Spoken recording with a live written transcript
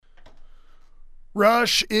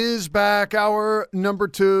Rush is back. Hour number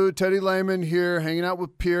 2. Teddy Lehman here, hanging out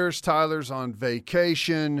with Pierce. Tyler's on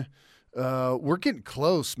vacation. We're getting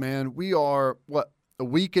close, man. We are, a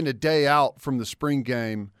week and a day out from the spring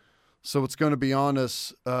game, so it's going to be on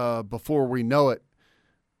us before we know it.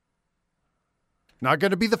 Not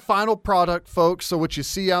going to be the final product, folks, so what you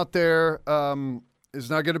see out there is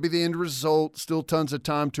not going to be the end result. Still tons of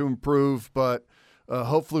time to improve, but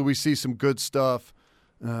hopefully we see some good stuff.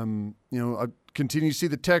 I continue to see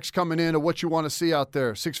the text coming in of what you want to see out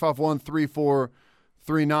there. 651-3439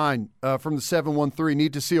 from the 713.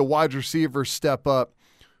 Need to see a wide receiver step up.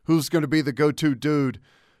 Who's going to be the go-to dude?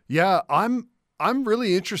 Yeah, I'm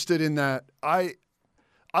really interested in that. I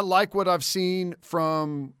like what I've seen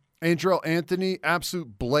from Andrell Anthony,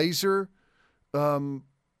 absolute blazer.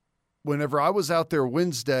 Whenever I was out there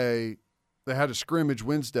Wednesday, they had a scrimmage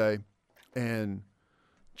Wednesday, and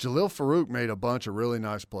Jalil Farouk made a bunch of really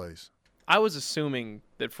nice plays. I was assuming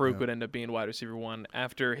that Farouk would end up being wide receiver 1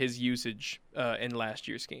 after his usage in last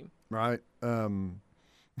year's scheme. Right.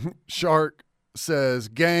 Shark says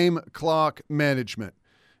game clock management.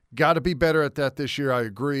 Got to be better at that this year. I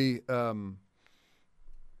agree.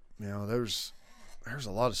 There's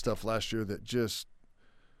a lot of stuff last year that just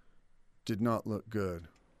did not look good.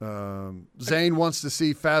 Zane wants to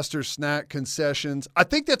see faster snack concessions. I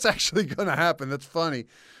think that's actually going to happen. That's funny.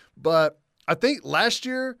 But I think last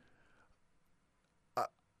year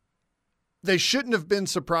they shouldn't have been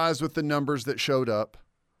surprised with the numbers that showed up,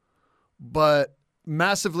 but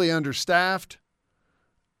massively understaffed.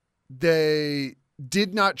 They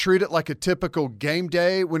did not treat it like a typical game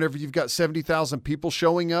day whenever you've got 70,000 people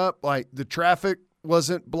showing up. Like the traffic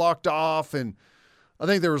wasn't blocked off, and I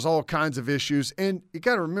think there was all kinds of issues. And you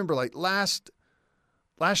got to remember, like last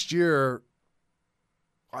year,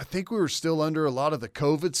 I think we were still under a lot of the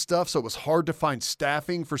COVID stuff, so it was hard to find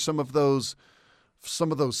staffing for some of those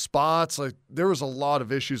spots. Like there was a lot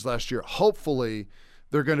of issues last year. Hopefully,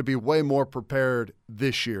 they're going to be way more prepared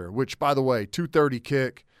this year, which, by the way, 2:30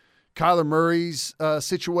 kick. Kyler Murray's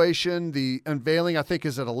situation, the unveiling, I think,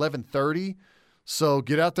 is at 11:30. So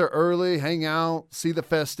get out there early, hang out, see the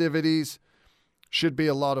festivities. Should be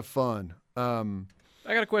a lot of fun. I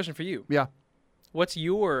got a question for you. Yeah. What's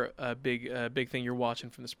your big thing you're watching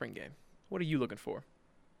from the spring game? What are you looking for?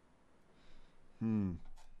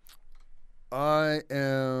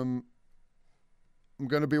 I'm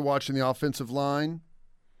going to be watching the offensive line.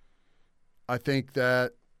 I think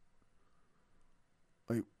that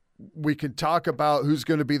we could talk about who's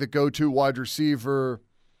going to be the go-to wide receiver,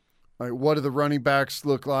 like what do the running backs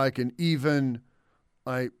look like, and even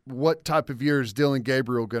like what type of year is Dylan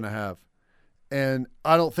Gabriel going to have. And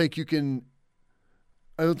I don't think you can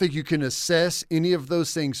assess any of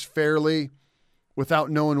those things fairly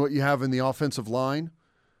without knowing what you have in the offensive line.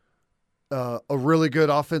 A really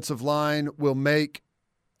good offensive line will make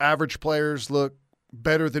average players look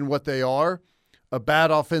better than what they are. A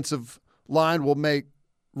bad offensive line will make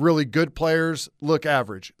really good players look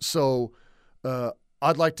average. So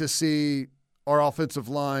I'd like to see our offensive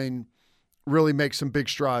line really make some big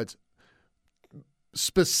strides,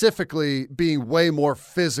 specifically being way more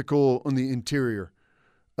physical on the interior.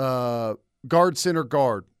 Guard, center,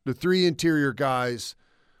 guard, the 3 interior guys,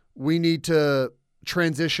 we need to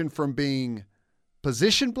transition from being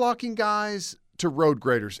position blocking guys to road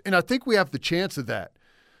graders. And I think we have the chance of that.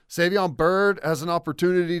 Savion Byrd has an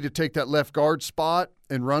opportunity to take that left guard spot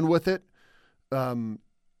and run with it.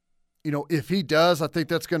 If he does, I think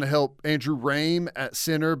that's going to help Andrew Rame at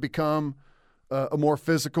center become a more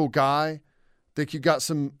physical guy. I think you got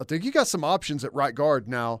some options at right guard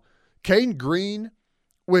now. Caden Green,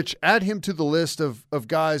 which add him to the list of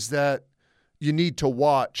guys that you need to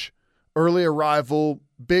watch. Early arrival,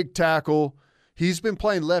 big tackle. He's been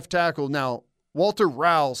playing left tackle. Now, Walter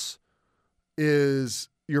Rouse is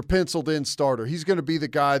your penciled-in starter. He's going to be the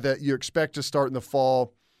guy that you expect to start in the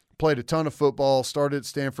fall. Played a ton of football, started at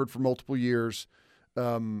Stanford for multiple years.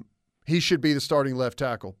 He should be the starting left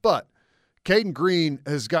tackle. But Caden Green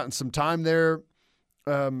has gotten some time there,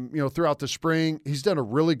 throughout the spring. He's done a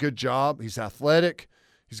really good job. He's athletic.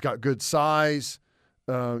 He's got good size.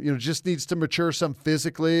 Just needs to mature some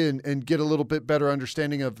physically and get a little bit better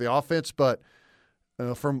understanding of the offense. But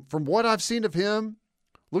from what I've seen of him,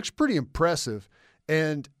 looks pretty impressive.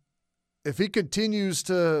 And if he continues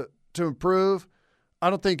to improve, I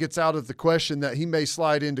don't think it's out of the question that he may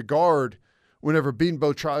slide into guard whenever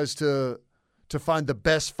Beanbo tries to find the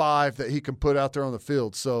best 5 that he can put out there on the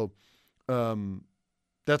field. So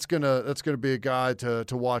that's gonna be a guy to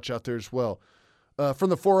watch out there as well.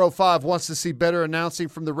 From the 405, wants to see better announcing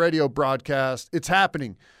from the radio broadcast. It's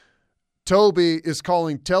happening. Toby is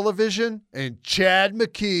calling television, and Chad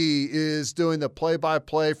McKee is doing the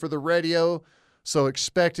play-by-play for the radio. So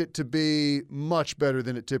expect it to be much better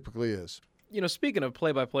than it typically is. Speaking of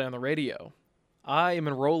play-by-play on the radio, I am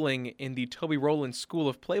enrolling in the Toby Rowland School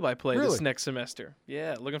of Play-by-Play Really? this next semester.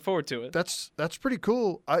 Yeah, looking forward to it. That's pretty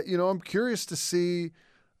cool. I'm curious to see,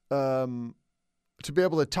 to be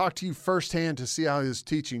able to talk to you firsthand to see how his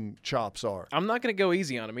teaching chops are. I'm not going to go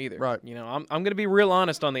easy on him either. Right. I'm going to be real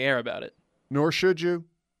honest on the air about it. Nor should you.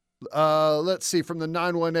 Let's see, from the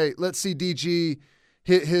 918, let's see DG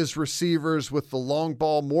hit his receivers with the long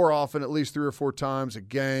ball more often, at least 3 or 4 times a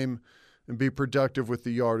game, and be productive with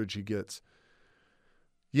the yardage he gets.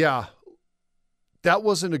 Yeah, that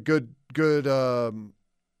wasn't a good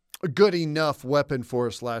enough weapon for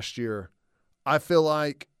us last year. I feel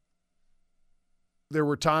like there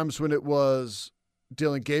were times when it was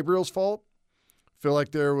Dylan Gabriel's fault. I feel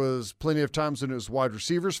like there was plenty of times when it was wide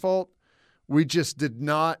receiver's fault. We just did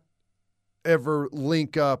not ever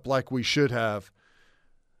link up like we should have.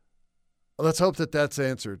 Let's hope that that's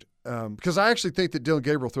answered. Because I actually think that Dylan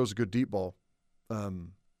Gabriel throws a good deep ball. It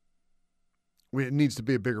needs to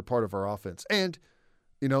be a bigger part of our offense. And,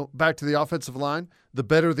 back to the offensive line, the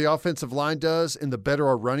better the offensive line does and the better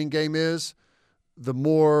our running game is, the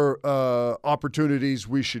more opportunities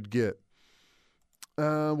we should get.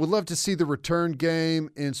 Would love to see the return game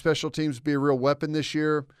in special teams be a real weapon this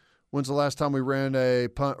year. When's the last time we ran a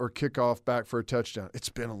punt or kickoff back for a touchdown? It's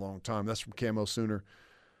been a long time. That's from Camo Sooner.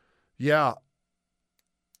 Yeah.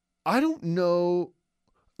 I don't know.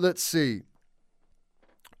 Let's see.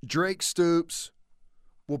 Drake Stoops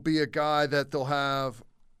will be a guy that they'll have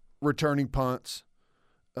returning punts.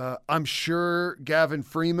 I'm sure Gavin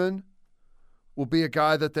Freeman will be a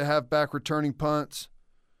guy that they have back returning punts.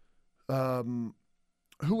 Who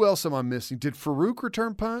else am I missing? Did Farouk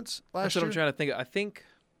return punts last year? That's what I'm trying to think. I think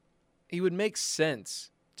he would make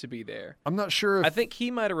sense to be there. I'm not sure if... I think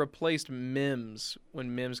he might have replaced Mims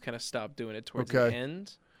when Mims kind of stopped doing it towards the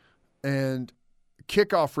end. And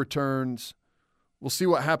kickoff returns, we'll see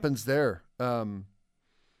what happens there. I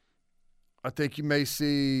think you may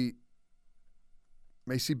see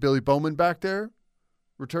Billy Bowman back there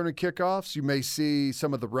returning kickoffs. You may see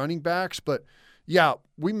some of the running backs, but yeah,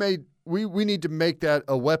 we need to make that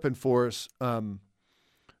a weapon for us.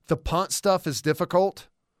 The punt stuff is difficult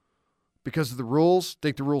because of the rules. I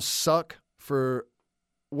think the rules suck for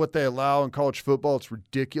what they allow in college football. It's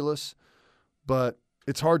ridiculous, but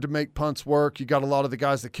it's hard to make punts work. You got a lot of the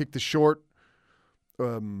guys that kick the short,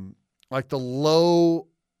 like the low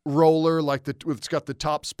roller, it's got the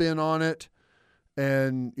top spin on it.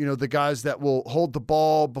 And, the guys that will hold the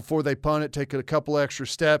ball before they punt it, take it a couple extra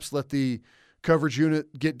steps, let the coverage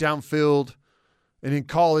unit get downfield. And in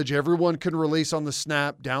college, everyone can release on the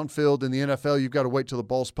snap downfield. In the NFL, you've got to wait till the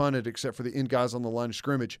ball's punted, except for the end guys on the line of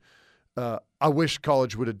scrimmage. I wish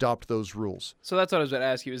college would adopt those rules. So that's what I was going to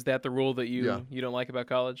ask you. Is that the rule that you don't like about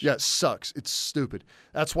college? Yeah, it sucks. It's stupid.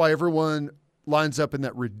 That's why everyone lines up in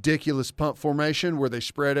that ridiculous punt formation where they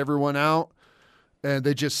spread everyone out and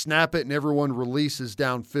they just snap it and everyone releases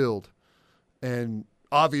downfield. And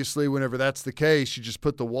obviously, whenever that's the case, you just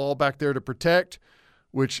put the wall back there to protect,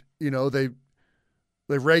 which,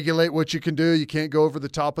 they regulate what you can do. You can't go over the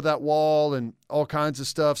top of that wall and all kinds of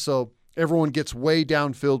stuff. So everyone gets way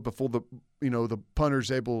downfield before the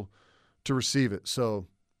punter's able to receive it. So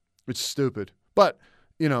it's stupid. But,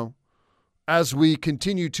 as we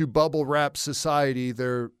continue to bubble wrap society,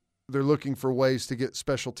 they're looking for ways to get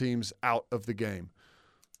special teams out of the game.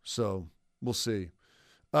 So we'll see.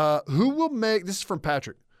 Who will make – this is from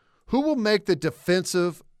Patrick. Who will make the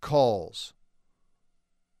defensive calls?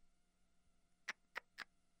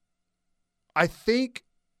 I think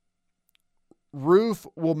Roof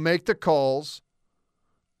will make the calls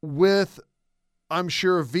with, I'm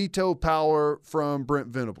sure, veto power from Brent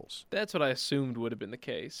Venables. That's what I assumed would have been the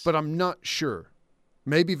case. But I'm not sure.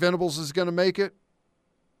 Maybe Venables is going to make it.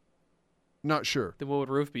 Not sure. Then what would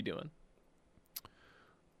Roof be doing?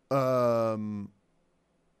 He'll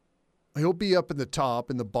be up in the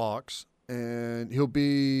top in the box, and he'll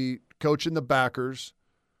be coaching the backers.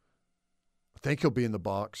 I think he'll be in the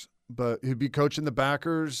box, but he'll be coaching the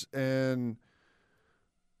backers, and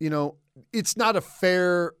it's not a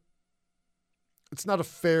fair.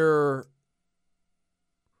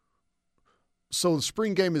 So the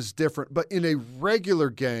spring game is different, but in a regular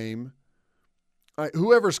game,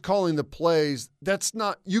 whoever's calling the plays,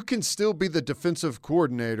 you can still be the defensive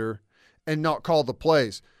coordinator and not call the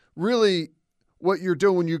plays. Really, what you're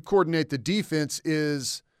doing when you coordinate the defense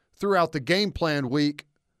is throughout the game plan week,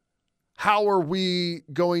 how are we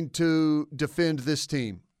going to defend this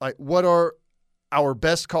team? Like, what are our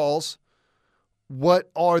best calls?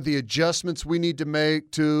 what are the adjustments we need to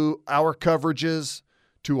make to our coverages,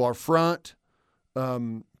 to our front,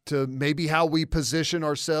 to maybe how we position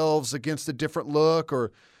ourselves against a different look,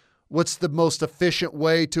 or what's the most efficient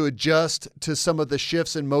way to adjust to some of the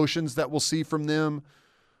shifts and motions that we'll see from them.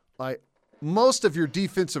 Like, most of your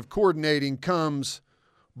defensive coordinating comes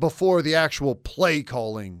before the actual play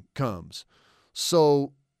calling comes.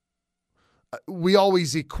 So we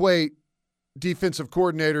always equate defensive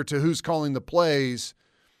coordinator to who's calling the plays,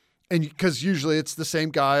 and because usually it's the same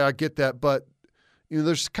guy. I get that, but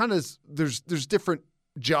there's there's different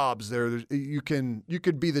jobs there. You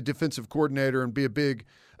could be the defensive coordinator and be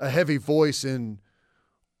a heavy voice in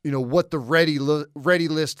what the ready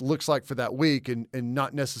list looks like for that week, and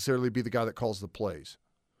not necessarily be the guy that calls the plays.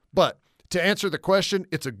 But to answer the question,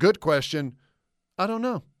 it's a good question. I don't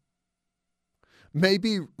know.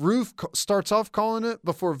 Maybe Roof starts off calling it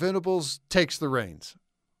before Venables takes the reins.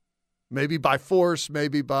 Maybe by force,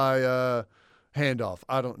 maybe by handoff.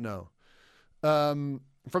 I don't know.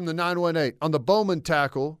 From the 918, on the Bowman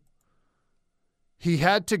tackle, he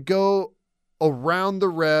had to go around the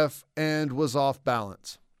ref and was off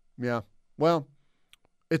balance. Yeah, well,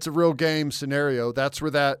 it's a real game scenario. That's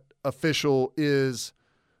where that official is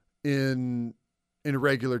in a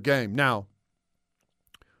regular game. Now,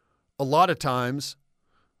 a lot of times,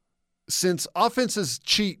 since offenses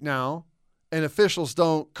cheat now and officials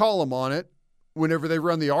don't call them on it whenever they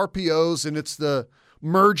run the RPOs and it's the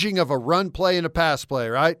merging of a run play and a pass play,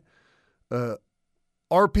 right?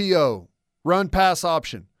 RPO, run pass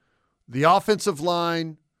option. The offensive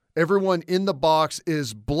line, everyone in the box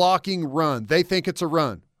is blocking run. They think it's a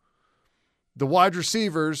run. The wide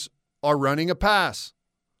receivers are running a pass.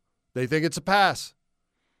 They think it's a pass.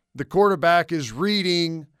 The quarterback is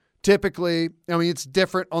reading. Typically, it's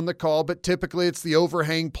different on the call, but typically it's the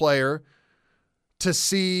overhang player to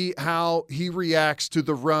see how he reacts to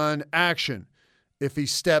the run action. If he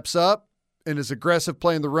steps up and is aggressive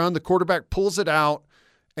playing the run, the quarterback pulls it out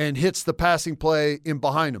and hits the passing play in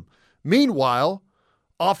behind him. Meanwhile,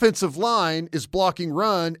 offensive line is blocking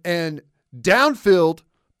run and downfield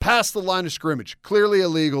past the line of scrimmage. Clearly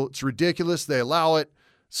illegal. It's ridiculous. They allow it.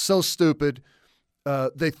 So stupid.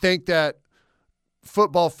 They think that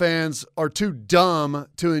football fans are too dumb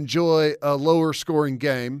to enjoy a lower scoring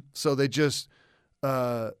game, so they just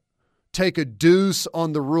take a deuce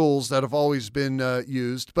on the rules that have always been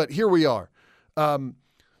used. But here we are.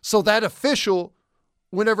 So that official,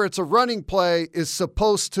 whenever it's a running play, is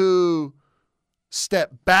supposed to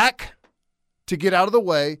step back to get out of the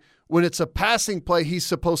way. When it's a passing play, he's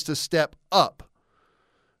supposed to step up.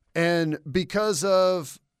 And because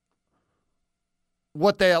of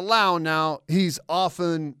what they allow now, he's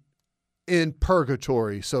often in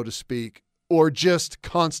purgatory, so to speak, or just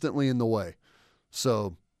constantly in the way.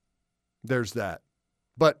 So there's that.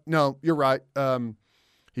 But no, you're right.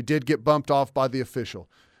 He did get bumped off by the official.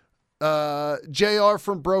 JR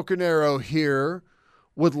from Broken Arrow here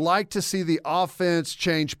would like to see the offense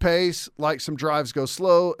change pace, like some drives go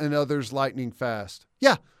slow and others lightning fast.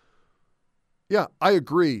 Yeah, I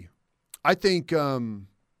agree. I think the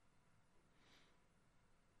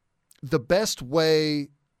best way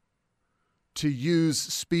to use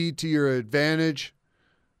speed to your advantage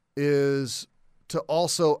is to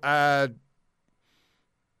also add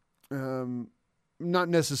not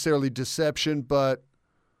necessarily deception, but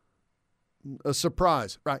a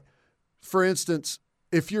surprise, right? For instance,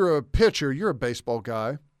 if you're a pitcher, you're a baseball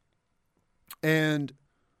guy, and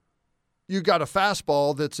you got a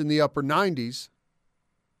fastball that's in the upper 90s,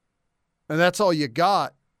 and that's all you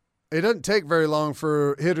got, it doesn't take very long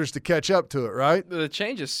for hitters to catch up to it, right? The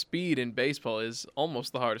change of speed in baseball is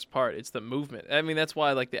almost the hardest part. It's the movement. I mean, that's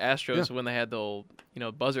why, like, the Astros, when they had the old,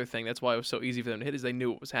 buzzer thing, that's why it was so easy for them to hit, is they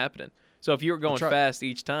knew what was happening. So if you were going fast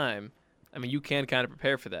each time, I mean, you can kind of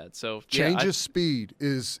prepare for that. So change of speed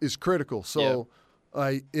is critical. So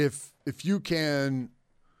if you can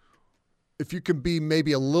be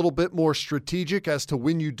maybe a little bit more strategic as to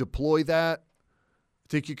when you deploy that, I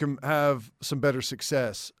think you can have some better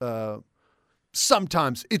success.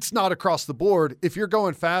 Sometimes it's not across the board. If you're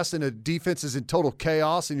going fast and a defense is in total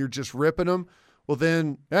chaos and you're just ripping them, well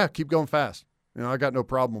then, keep going fast. I got no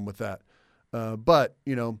problem with that. But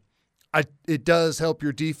it does help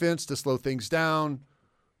your defense to slow things down,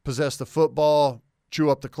 possess the football, chew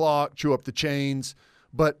up the clock, chew up the chains.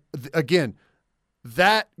 But again,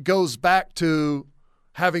 that goes back to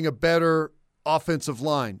having a better offensive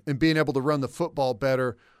line and being able to run the football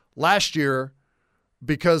better. Last year,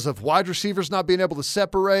 because of wide receivers not being able to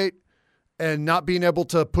separate and not being able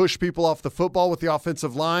to push people off the football with the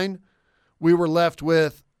offensive line, we were left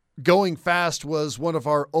with going fast was one of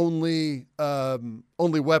our only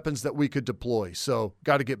weapons that we could deploy. So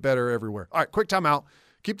got to get better everywhere. All right, quick timeout.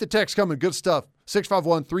 Keep the text coming. Good stuff.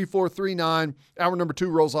 651-3439. Hour number 2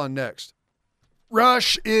 rolls on next.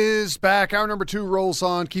 Rush is back. Hour number 2 rolls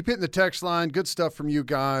on. Keep hitting the text line. Good stuff from you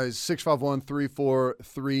guys.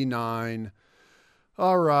 651-3439.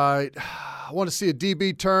 All right. I want to see a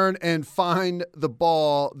DB turn and find the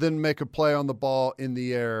ball, then make a play on the ball in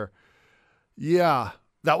the air. Yeah,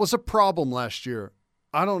 that was a problem last year.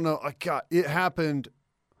 I don't know. It happened.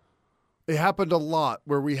 It happened a lot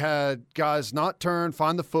where we had guys not turn,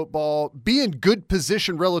 find the football, be in good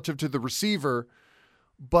position relative to the receiver,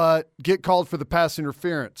 but get called for the pass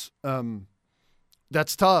interference.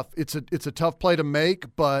 That's tough. It's a tough play to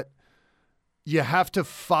make, but you have to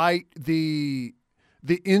fight. The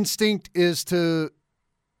instinct is to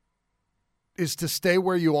stay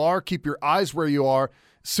where you are, keep your eyes where you are.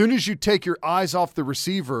 As soon as you take your eyes off the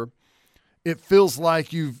receiver, it feels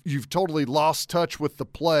like you've totally lost touch with the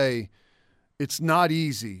play. It's not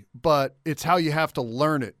easy, but it's how you have to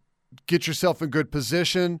learn it. Get yourself in good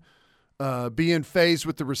position, be in phase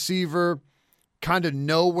with the receiver, kind of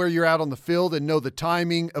know where you're at on the field and know the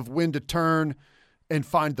timing of when to turn and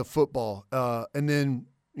find the football. And then,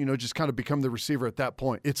 just kind of become the receiver at that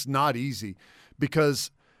point. It's not easy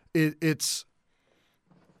because it's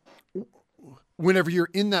whenever you're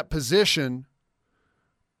in that position,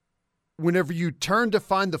 whenever you turn to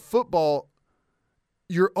find the football,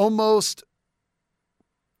 you're almost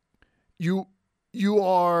you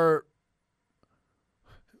are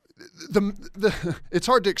it's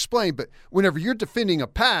hard to explain, but whenever you're defending a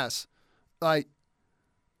pass, like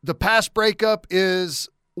the pass breakup is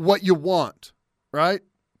what you want, right?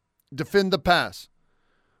 Defend the pass.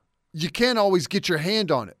 You can't always get your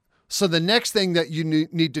hand on it. So the next thing that you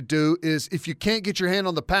need to do is, if you can't get your hand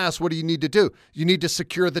on the pass, what do you need to do? You need to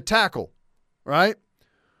secure the tackle, right?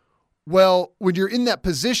 Well, when you're in that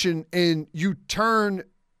position and you turn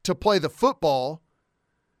to play the football,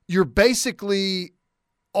 you're basically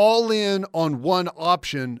all in on one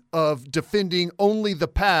option of defending only the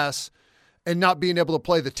pass and not being able to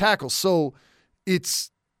play the tackle. So it's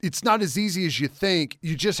not as easy as you think.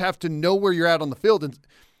 You just have to know where you're at on the field. And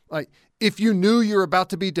like, if you knew you're about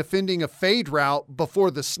to be defending a fade route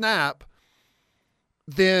before the snap,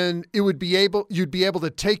 then you'd be able to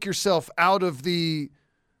take yourself out of the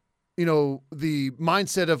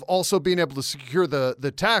mindset of also being able to secure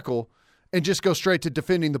the tackle and just go straight to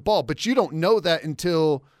defending the ball. But you don't know that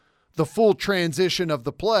until the full transition of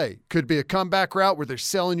the play. Could be a comeback route where they're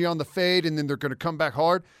selling you on the fade and then they're going to come back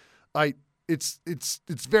hard. It's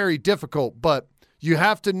very difficult, but you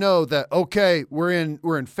have to know that, okay, we're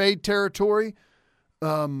in fade territory.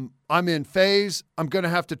 I'm in phase. I'm going to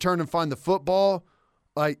have to turn and find the football.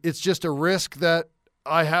 It's just a risk that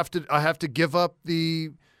I have to give up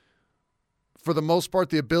for the most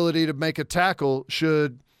part, the ability to make a tackle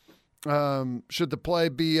should the play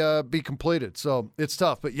be completed. So it's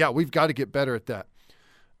tough, but yeah, we've got to get better at that.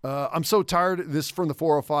 I'm so tired. This is from the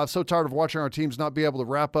 405. So tired of watching our teams not be able to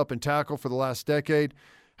wrap up and tackle for the last decade.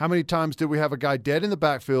 How many times did we have a guy dead in the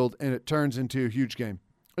backfield and it turns into a huge game?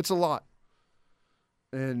 It's a lot.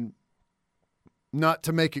 And not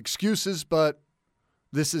to make excuses, but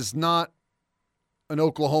this is not an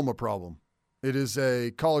Oklahoma problem. It is a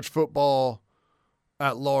college football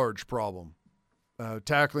at large problem.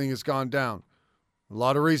 Tackling has gone down. A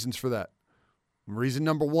lot of reasons for that. Reason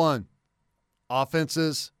number one,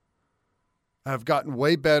 offenses have gotten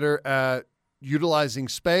way better at utilizing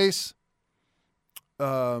space,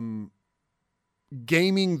 gaming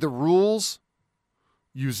the rules,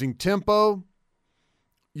 using tempo,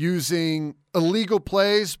 using illegal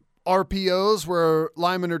plays, RPOs where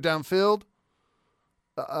linemen are downfield,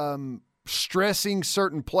 stressing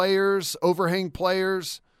certain players, overhang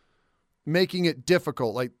players, making it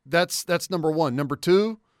difficult. Like that's number one. Number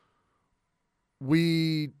two,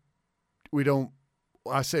 we don't,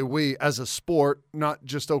 I say we as a sport, not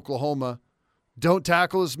just Oklahoma, don't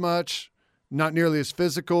tackle as much, not nearly as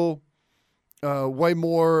physical. Way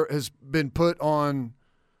more has been put on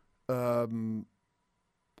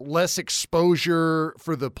less exposure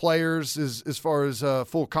for the players as far as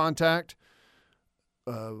full contact.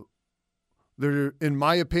 There, in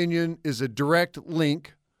my opinion, is a direct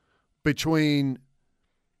link between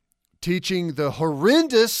teaching the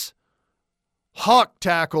horrendous hawk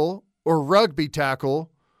tackle or rugby tackle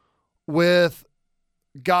with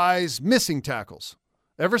guys missing tackles.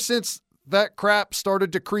 Ever since that crap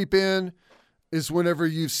started to creep in is whenever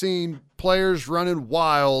you've seen players running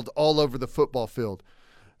wild all over the football field.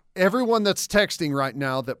 Everyone that's texting right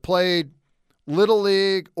now that played Little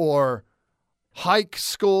League or high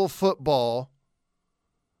school football,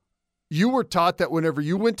 you were taught that whenever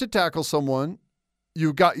you went to tackle someone,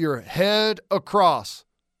 you got your head across,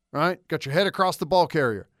 right? Got your head across the ball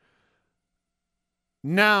carrier.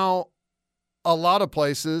 Now, a lot of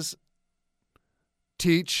places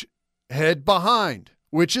teach head behind,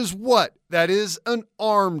 which is what? That is an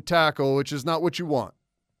arm tackle, which is not what you want.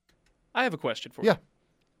 I have a question for you. Yeah.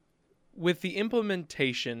 With the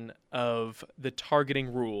implementation of the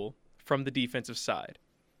targeting rule from the defensive side,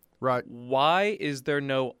 right? Why is there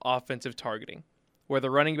no offensive targeting where the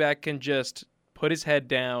running back can just put his head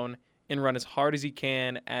down and run as hard as he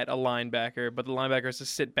can at a linebacker, but the linebacker has to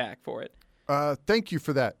sit back for it? Thank you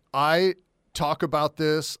for that. I talk about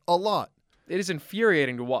this a lot. It is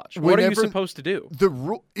infuriating to watch. What are you supposed to do?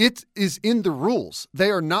 It is in the rules.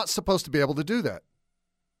 They are not supposed to be able to do that.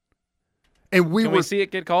 And Can we see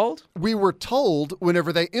it get called? We were told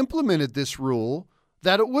whenever they implemented this rule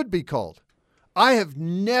that it would be called. I have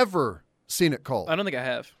never seen it called. I don't think I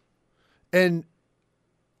have. And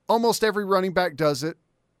almost every running back does it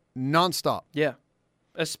nonstop. Yeah,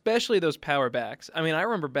 especially those power backs. I mean, I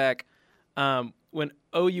remember back when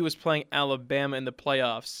OU was playing Alabama in the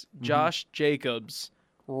playoffs, Josh Jacobs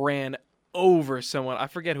ran over someone. I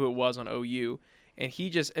forget who it was on OU. And he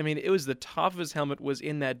just, I mean, it was the top of his helmet was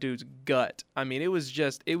in that dude's gut. I mean, it was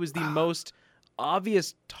the most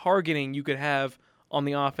obvious targeting you could have on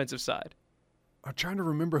the offensive side. I'm trying to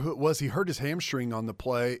remember who it was. He hurt his hamstring on the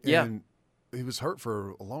play, and he was hurt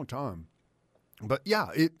for a long time. But, yeah,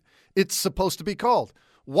 it's supposed to be called.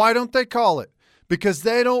 Why don't they call it? Because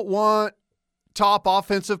they don't want top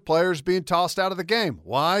offensive players being tossed out of the game.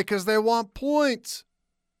 Why? Because they want points.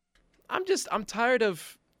 I'm tired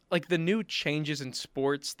of like the new changes in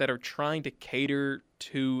sports that are trying to cater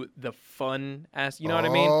to the fun you know what I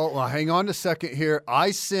mean? Oh, well, hang on a second here.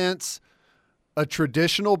 I sense a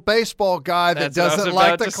traditional baseball guy that doesn't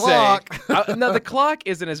like the clock. No, the clock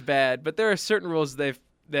isn't as bad, but there are certain rules they've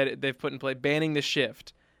put in play, banning the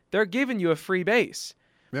shift. They're giving you a free base.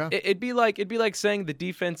 Yeah. It'd be like saying the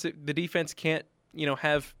defense can't,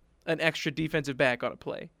 have an extra defensive back on a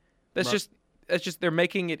play. That's just they're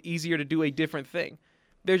making it easier to do a different thing.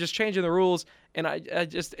 They're just changing the rules, and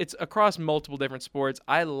it's across multiple different sports.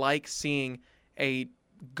 I like seeing a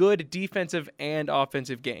good defensive and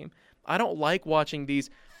offensive game. I don't like watching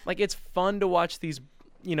these. Like, it's fun to watch these,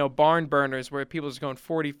 barn burners where people are just going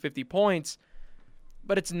 40, 50 points,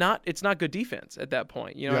 but it's not good defense at that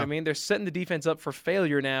point. You know what I mean? They're setting the defense up for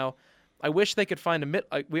failure now. I wish they could find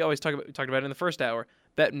we always talked about it in the first hour,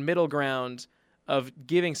 that middle ground of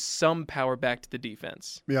giving some power back to the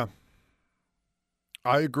defense. Yeah.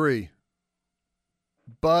 I agree,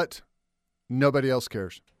 but nobody else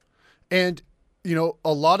cares. And,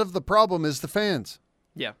 a lot of the problem is the fans.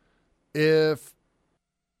 Yeah. If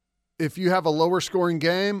you have a lower scoring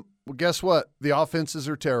game, well, guess what? The offenses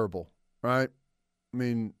are terrible, right? I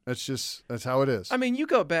mean, that's how it is. I mean, you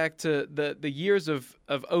go back to the years of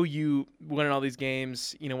OU winning all these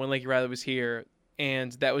games, when Lakey Riley was here,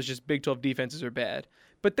 and that was just Big 12 defenses are bad.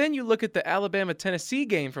 But then you look at the Alabama-Tennessee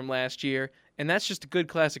game from last year, and that's just good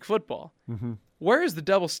classic football. Mm-hmm. Where is the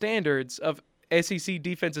double standards of SEC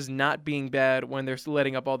defenses not being bad when they're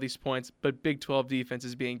letting up all these points, but Big 12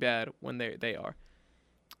 defenses being bad when they are?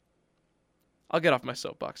 I'll get off my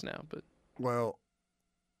soapbox now, but well,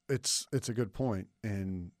 it's a good point,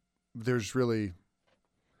 and there's really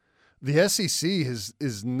the SEC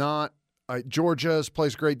is not. Georgia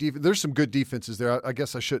plays great defense. There's some good defenses there. I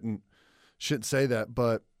guess I shouldn't say that,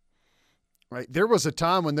 but right, there was a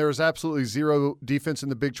time when there was absolutely zero defense in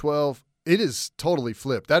the Big 12. It is totally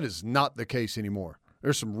flipped. That is not the case anymore.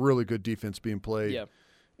 There's some really good defense being played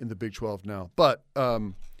in the Big 12 now. But,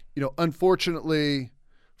 unfortunately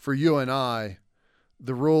for you and I,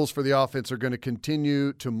 the rules for the offense are going to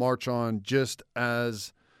continue to march on just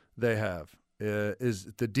as they have. As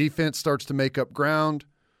the defense starts to make up ground,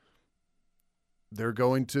 they're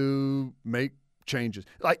going to make changes.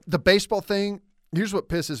 Like the baseball thing, here's what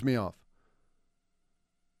pisses me off.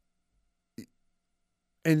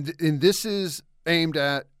 And this is aimed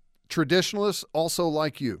at traditionalists also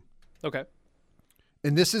like you. Okay.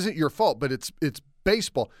 And this isn't your fault, but it's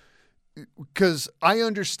baseball. Because I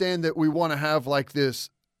understand that we want to have like this,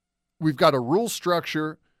 we've got a rule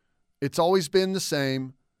structure. It's always been the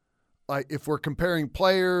same. Like if we're comparing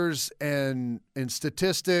players and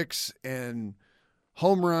statistics and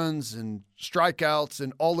home runs and strikeouts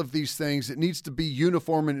and all of these things, it needs to be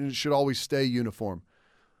uniform and it should always stay uniform.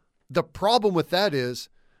 The problem with that is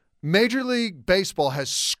Major League Baseball has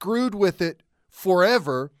screwed with it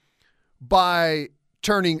forever by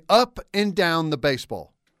turning up and down the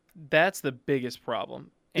baseball. That's the biggest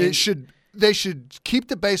problem. And it should they should keep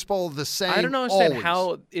the baseball the same. I don't understand always.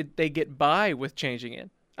 how they get by with changing it.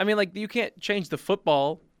 I mean, like, you can't change the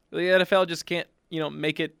football. The NFL just can't,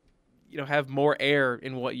 make it, have more air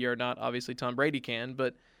in what year. Not obviously Tom Brady can,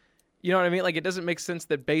 but you know what I mean? Like, it doesn't make sense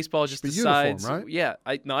that baseball just decides. Uniform, right? Yeah,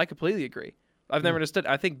 I completely agree. I've never understood.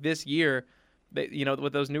 I think this year,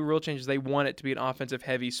 with those new rule changes, they want it to be an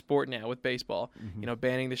offensive-heavy sport now with baseball. Mm-hmm.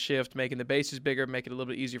 Banning the shift, making the bases bigger, making it a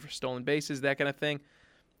little bit easier for stolen bases, that kind of thing.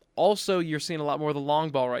 Also, you're seeing a lot more of the long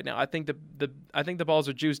ball right now. I think the balls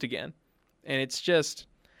are juiced again, and it's just.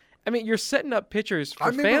 I mean, you're setting up pitchers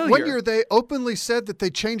for failure. One year they openly said that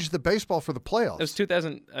they changed the baseball for the playoffs. It was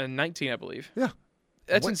 2019, I believe. Yeah.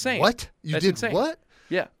 That's insane. What? That's insane. What?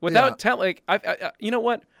 Yeah. Without telling, you know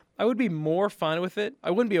what? I would be more fine with it.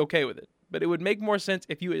 I wouldn't be okay with it, but it would make more sense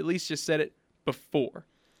if you at least just said it before,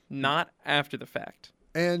 not after the fact.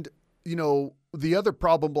 And, the other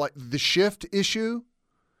problem, like the shift issue,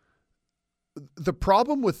 the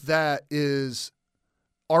problem with that is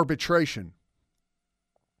arbitration.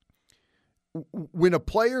 When a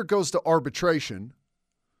player goes to arbitration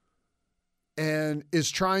and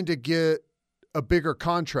is trying to get a bigger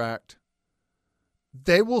contract,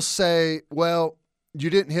 they will say, well, you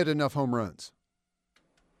didn't hit enough home runs.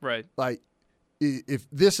 Right. Like, if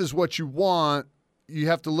this is what you want, you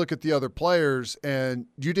have to look at the other players, and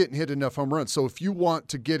you didn't hit enough home runs. So if you want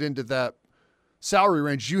to get into that salary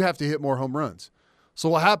range, you have to hit more home runs. So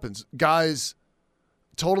what happens? Guys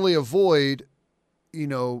totally avoid,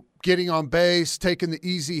 getting on base, taking the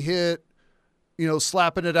easy hit,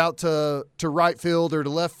 slapping it out to right field or to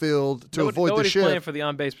left field to avoid the shift. Nobody's playing for the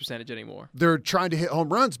on-base percentage anymore. They're trying to hit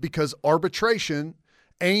home runs because arbitration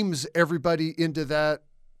aims everybody into that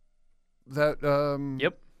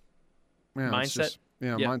Yep. mindset.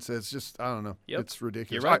 Mindset. It's just, I don't know. Yep. It's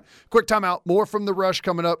ridiculous. You're right. All right, quick timeout. More from The Rush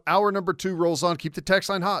coming up. Hour number 2 rolls on. Keep the text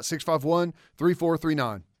line hot,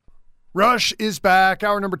 651-3439. Rush is back.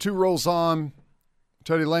 Hour number 2 rolls on.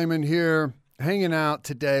 Teddy Lehman here, hanging out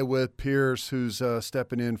today with Pierce, who's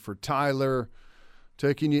stepping in for Tyler,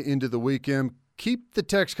 taking you into the weekend. Keep the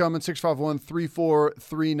text coming,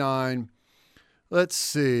 651-3439. Let's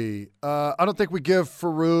see. I don't think we give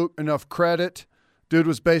Farouk enough credit. Dude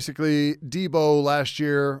was basically Debo last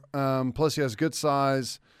year, plus he has good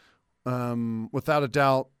size. Without a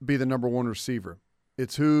doubt, be the number 1 receiver.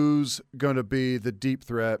 It's who's going to be the deep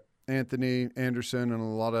threat. Anthony Anderson and a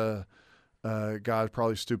lot of guys,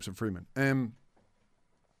 probably Stoops and Freeman. And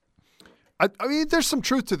I mean, there's some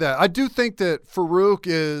truth to that. I do think that Farouk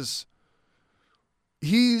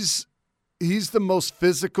he's the most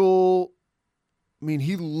physical. I mean,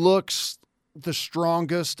 he looks the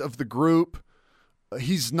strongest of the group.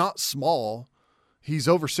 He's not small. He's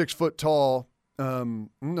over 6 foot tall. I don't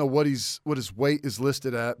know what his weight is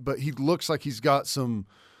listed at, but he looks like he's got some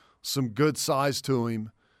good size to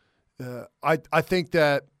him. I think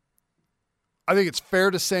it's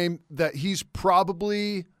fair to say that he's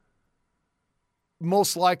probably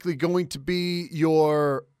most likely going to be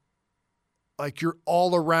your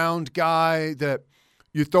all-around guy that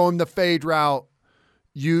you throw him the fade route,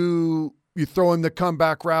 you throw him the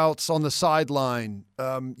comeback routes on the sideline,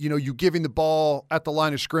 you give him the ball at the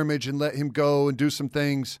line of scrimmage and let him go and do some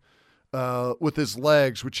things with his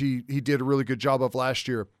legs, which he did a really good job of last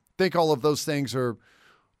year. I think all of those things are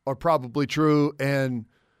probably true, and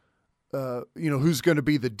who's going to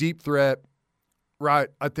be the deep threat, right?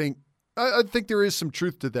 I think there is some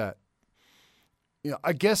truth to that.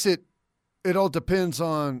 I guess it all depends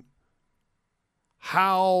on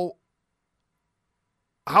how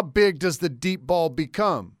big does the deep ball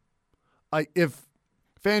become. If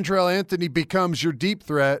Fandrell Anthony becomes your deep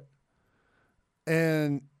threat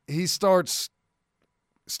and he starts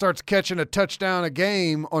catching a touchdown a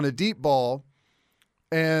game on a deep ball,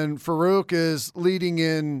 and Farouk is leading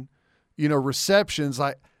in receptions,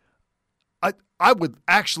 I would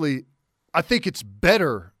actually, I think it's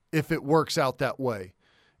better if it works out that way.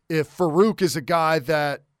 If Farouk is a guy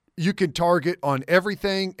that you can target on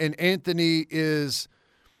everything and Anthony is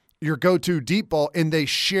your go-to deep ball and they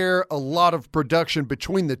share a lot of production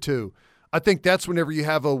between the two, I think that's whenever you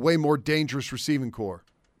have a way more dangerous receiving core.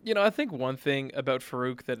 I think one thing about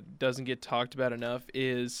Farouk that doesn't get talked about enough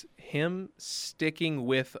is him sticking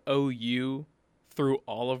with OU through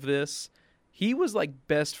all of this. He was like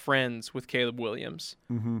best friends with Caleb Williams.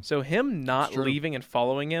 Mm-hmm. So him not leaving and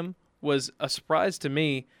following him was a surprise to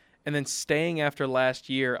me. And then staying after last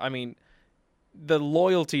year, I mean, the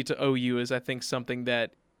loyalty to OU is, I think, something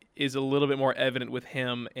that is a little bit more evident with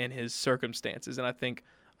him and his circumstances. And I think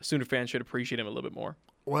Sooner fans should appreciate him a little bit more.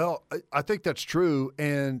 Well, I think that's true.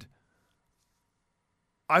 And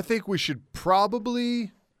I think we should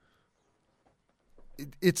probably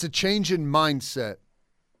it's a change in mindset,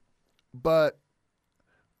 but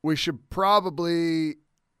we should probably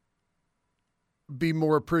be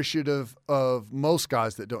more appreciative of most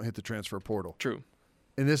guys that don't hit the transfer portal. True.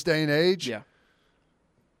 In this day and age, yeah.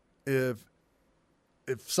 If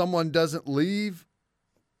someone doesn't leave,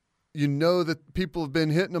 you know that people have been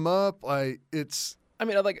hitting them up. Like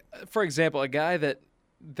for example, a guy that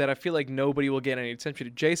I feel like nobody will get any attention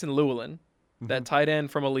to, Jason Llewellyn, that tight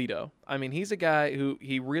end from Aledo. I mean, he's a guy who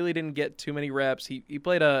he really didn't get too many reps. He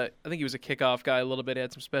played I think he was a kickoff guy a little bit,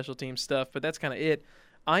 had some special team stuff, but that's kind of it.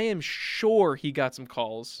 I am sure he got some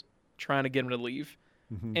calls trying to get him to leave.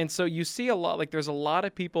 And so you see a lot, like there's a lot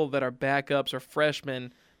of people that are backups or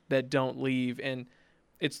freshmen that don't leave. And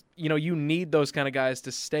it's, you need those kind of guys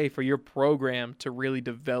to stay for your program to really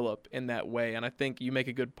develop in that way. And I think you make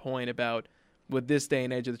a good point about with this day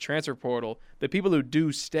and age of the transfer portal, the people who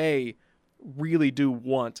do stay really do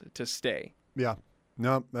want to stay. Yeah.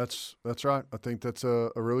 No, that's right. I think that's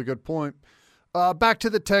a really good point. Back to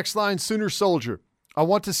the text line, Sooner Soldier. I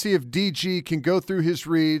want to see if DG can go through his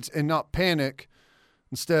reads and not panic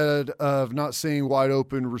instead of not seeing wide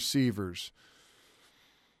open receivers.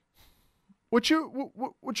 What's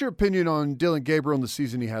your opinion on Dillon Gabriel in the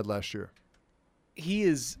season he had last year? He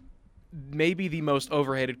is maybe the most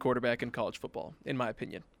overrated quarterback in college football, in my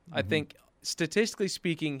opinion. I think statistically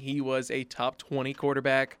speaking, he was a top 20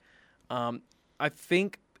 quarterback. I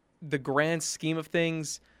think the grand scheme of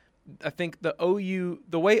things, I think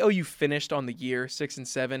the way OU finished on the year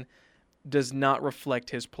 6-7 does not reflect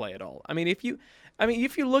his play at all. I mean, if you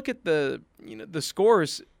look at the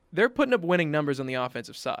scores, they're putting up winning numbers on the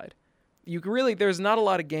offensive side. There's not a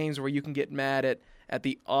lot of games where you can get mad at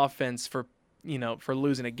the offense for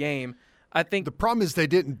losing a game. I think the problem is they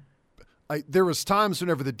didn't. There was times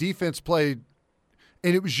whenever the defense played,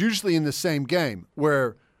 and it was usually in the same game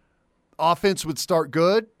where offense would start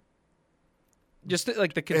good, just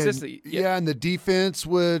like the consistency. And the defense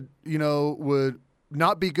would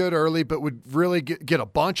not be good early, but would really get a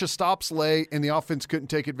bunch of stops late, and the offense couldn't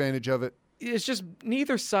take advantage of it. It's just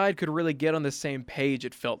neither side could really get on the same page,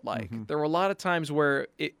 it felt like. There were a lot of times where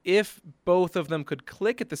if both of them could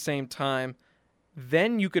click at the same time,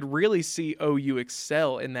 then you could really see OU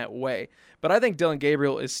excel in that way. But I think Dillon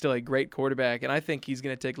Gabriel is still a great quarterback, and I think he's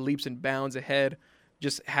going to take leaps and bounds ahead.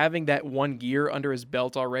 Just having that 1 year under his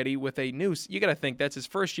belt already with a noose, you got to think that's his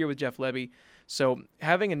first year with Jeff Lebby. So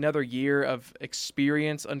having another year of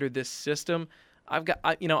experience under this system,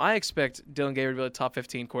 I expect Dillon Gabriel to be a top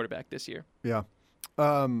 15 quarterback this year. Yeah.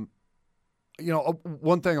 One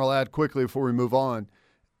thing I'll add quickly before we move on,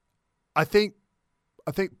 I think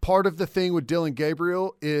part of the thing with Dillon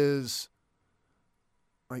Gabriel is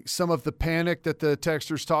like some of the panic that the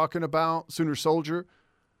texter's talking about, Sooner Soldier.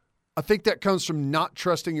 I think that comes from not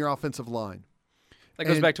trusting your offensive line. That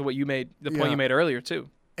goes back to what you made, the point you made earlier too.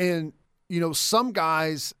 And, some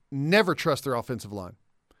guys never trust their offensive line.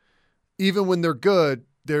 Even when they're good,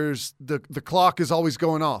 there's the clock is always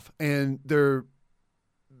going off, and they're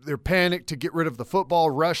panicked to get rid of the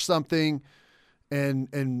football, rush something, and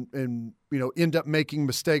end up making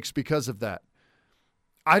mistakes because of that.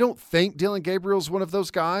 I don't think Dillon Gabriel's one of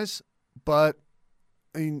those guys, but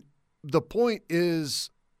I mean the point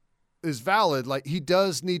is valid. Like, he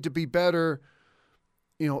does need to be better.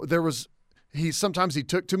 Sometimes he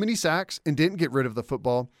took too many sacks and didn't get rid of the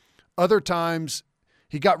football. Other times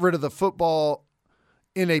he got rid of the football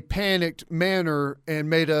in a panicked manner and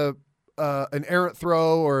made an errant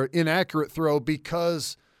throw or inaccurate throw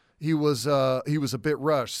because he was a bit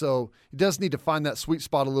rushed. So he does need to find that sweet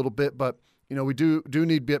spot a little bit, but we do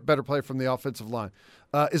need better play from the offensive line.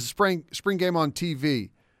 Is the spring game on TV?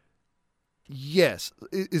 Yes.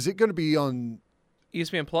 Is it going to be on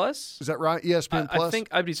ESPN Plus? Is that right? ESPN Plus? I think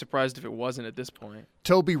I'd be surprised if it wasn't at this point.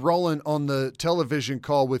 Toby Rowland on the television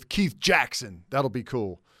call with Keith Jackson. That'll be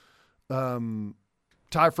cool.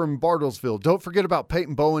 Ty from Bartlesville. Don't forget about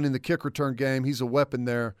Peyton Bowen in the kick return game. He's a weapon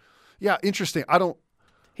there. Yeah, interesting.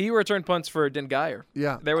 He returned punts for Den Geyer.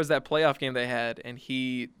 Yeah. There was that playoff game they had, and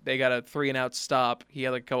they got a 3-and-out stop. He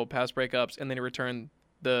had a couple pass breakups, and then he returned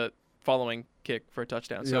the following kick for a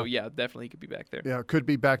touchdown. So, yeah, definitely he could be back there. Yeah, could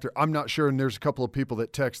be back there. I'm not sure, and there's a couple of people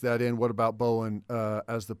that text that in. What about Bowen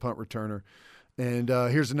as the punt returner? And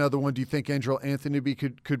here's another one. Do you think Andrel Anthony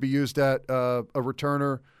could be used at a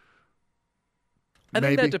returner? I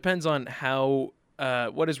think that depends on how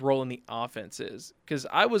what his role in the offense is. Because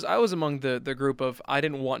I was among the group of I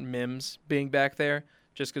didn't want Mims being back there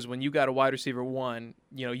just because when you got a wide receiver one,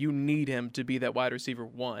 you need him to be that wide receiver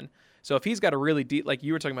one. So if he's got a really deep, like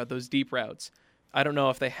you were talking about those deep routes, I don't know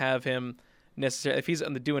if they have him necessarily. If he's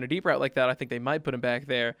doing a deep route like that, I think they might put him back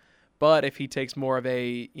there. But if he takes more of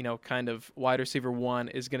a, kind of wide receiver one,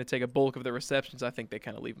 is going to take a bulk of the receptions, I think they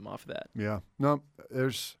kind of leave him off of that. Yeah. No,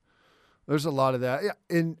 there's a lot of that. Yeah,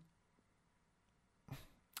 and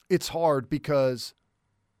it's hard because,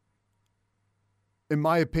 in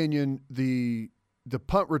my opinion, the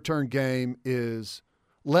punt return game is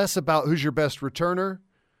less about who's your best returner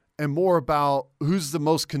and more about who's the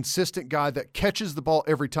most consistent guy that catches the ball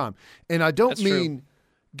every time. And I don't mean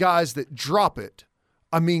guys that drop it.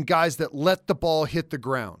 I mean guys that let the ball hit the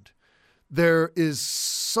ground. There is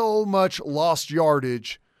so much lost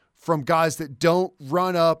yardage from guys that don't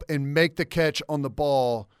run up and make the catch on the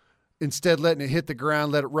ball, instead letting it hit the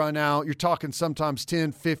ground, let it run out. You're talking sometimes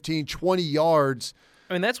 10, 15, 20 yards.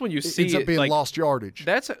 I mean, that's when you see ends up being lost yardage.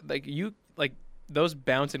 That's those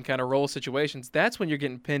bounce and kind of roll situations. That's when you're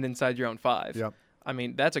getting pinned inside your own 5. Yep. I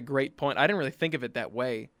mean, that's a great point. I didn't really think of it that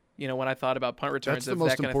way. When I thought about punt returns, that's the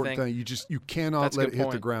most important thing. You cannot let it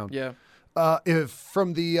hit the ground. Yeah.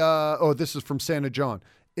 This is from Santa John.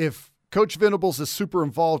 If Coach Venables is super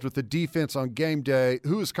involved with the defense on game day,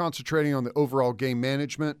 who is concentrating on the overall game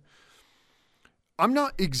management? I'm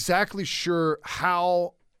not exactly sure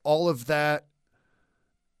how all of that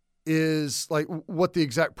is, like what the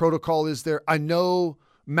exact protocol is there. I know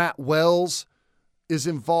Matt Wells is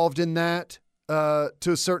involved in that to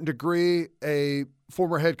a certain degree, a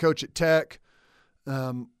former head coach at Tech.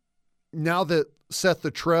 Now that Seth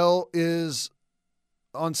Luttrell is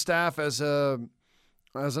on staff as an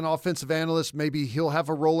offensive analyst, maybe he'll have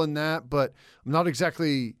a role in that, but I'm not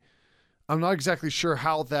exactly sure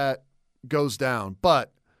how that goes down.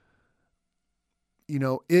 But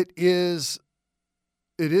it is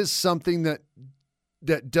something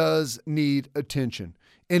that does need attention.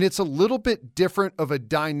 And it's a little bit different of a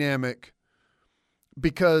dynamic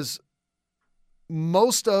because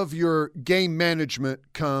most of your game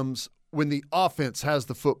management comes when the offense has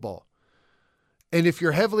the football. And if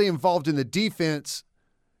you're heavily involved in the defense,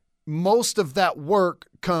 most of that work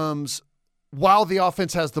comes while the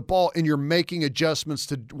offense has the ball and you're making adjustments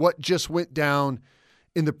to what just went down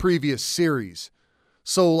in the previous series.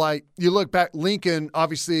 So, like, you look back, Lincoln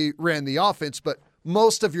obviously ran the offense, but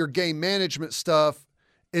most of your game management stuff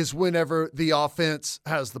is whenever the offense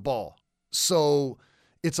has the ball. So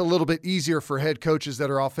it's a little bit easier for head coaches that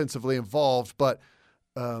are offensively involved, but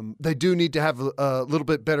they do need to have a little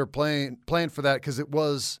bit better plan for that because it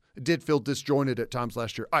did feel disjointed at times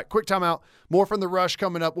last year. All right, quick timeout. More from the Rush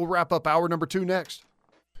coming up. We'll wrap up hour number 2 next.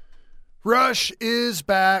 Rush is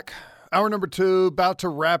back. Hour number 2, about to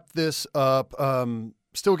wrap this up.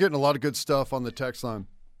 Still getting a lot of good stuff on the text line.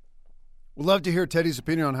 We'd love to hear Teddy's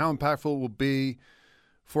opinion on how impactful it will be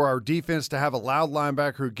for our defense to have a loud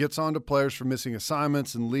linebacker who gets onto players for missing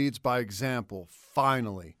assignments and leads by example,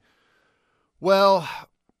 finally. Well,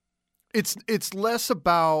 it's less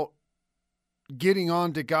about getting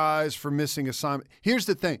on to guys for missing assignment. Here's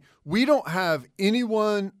the thing. We don't have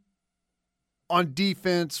anyone on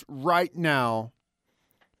defense right now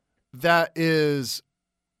that is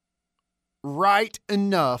right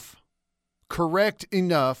enough, correct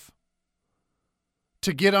enough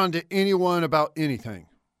to get onto anyone about anything.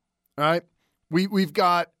 All right? We've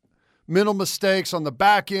got mental mistakes on the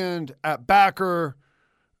back end at backer.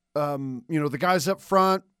 The guys up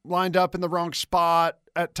front lined up in the wrong spot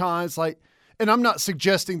at times. And I'm not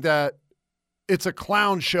suggesting that it's a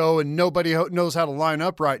clown show and nobody knows how to line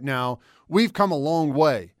up right now. We've come a long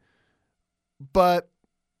way. But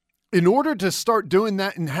in order to start doing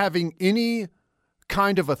that and having any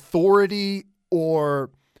kind of authority or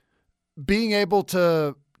being able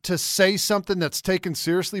to say something that's taken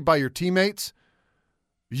seriously by your teammates,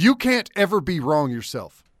 you can't ever be wrong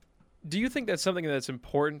yourself. Do you think that's something that's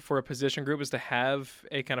important for a position group is to have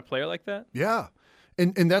a kind of player like that? Yeah.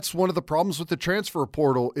 And that's one of the problems with the transfer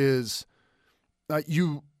portal is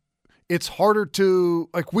it's harder to,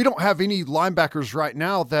 we don't have any linebackers right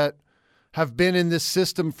now that have been in this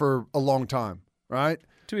system for a long time, right?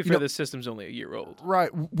 To be fair, this system's only a year old. Right.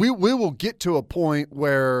 We will get to a point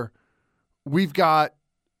where we've got,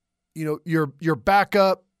 your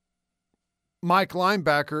backup Mike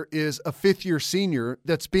linebacker is a fifth-year senior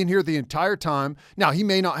that's been here the entire time. Now, he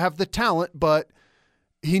may not have the talent, but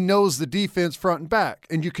he knows the defense front and back,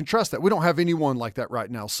 and you can trust that. We don't have anyone like that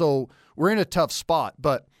right now, so we're in a tough spot.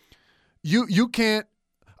 But you can't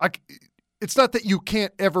 – it's not that you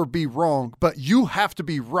can't ever be wrong, but you have to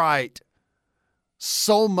be right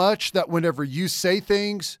so much that whenever you say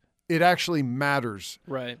things, it actually matters.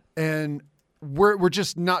 Right. And we're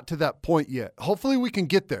just not to that point yet. Hopefully we can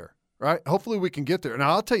get there. Right? Hopefully we can get there. And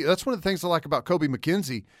I'll tell you, that's one of the things I like about Kobe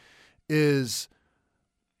McKenzie is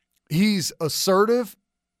he's assertive.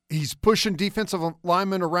 He's pushing defensive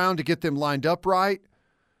linemen around to get them lined up right.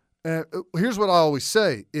 Here's what I always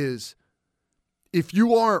say is, if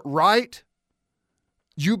you aren't right,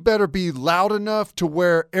 you better be loud enough to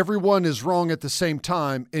where everyone is wrong at the same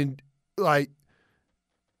time, and like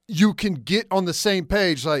you can get on the same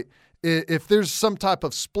page. Like if there's some type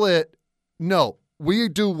of split, no, we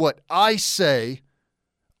do what I say.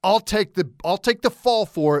 I'll take the fall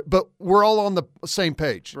for it, but we're all on the same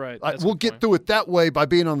page. Right. We'll get through it that way by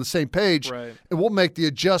being on the same page, right. And we'll make the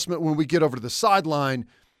adjustment when we get over to the sideline.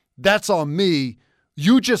 That's on me.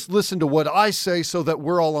 You just listen to what I say so that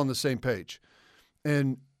we're all on the same page.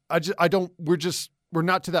 And we're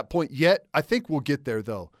not to that point yet. I think we'll get there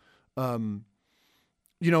though. And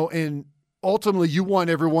ultimately you want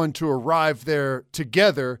everyone to arrive there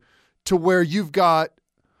together to where you've got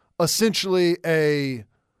essentially a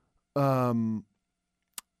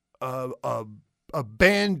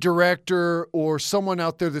band director or someone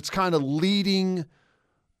out there that's kind of leading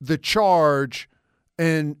the charge,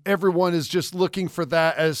 and everyone is just looking for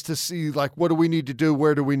that as to see, like, what do we need to do?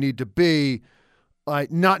 Where do we need to be?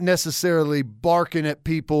 Like, not necessarily barking at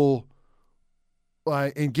people,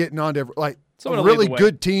 like, and getting on to really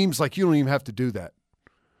good teams. Like, you don't even have to do that.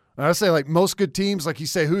 And I say, like, most good teams, like you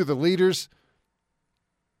say, who are the leaders?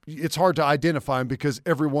 It's hard to identify them because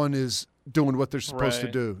everyone is doing what they're supposed to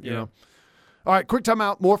do. You know. All right, quick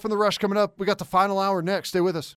timeout. More from The Rush coming up. We got the final hour next. Stay with us.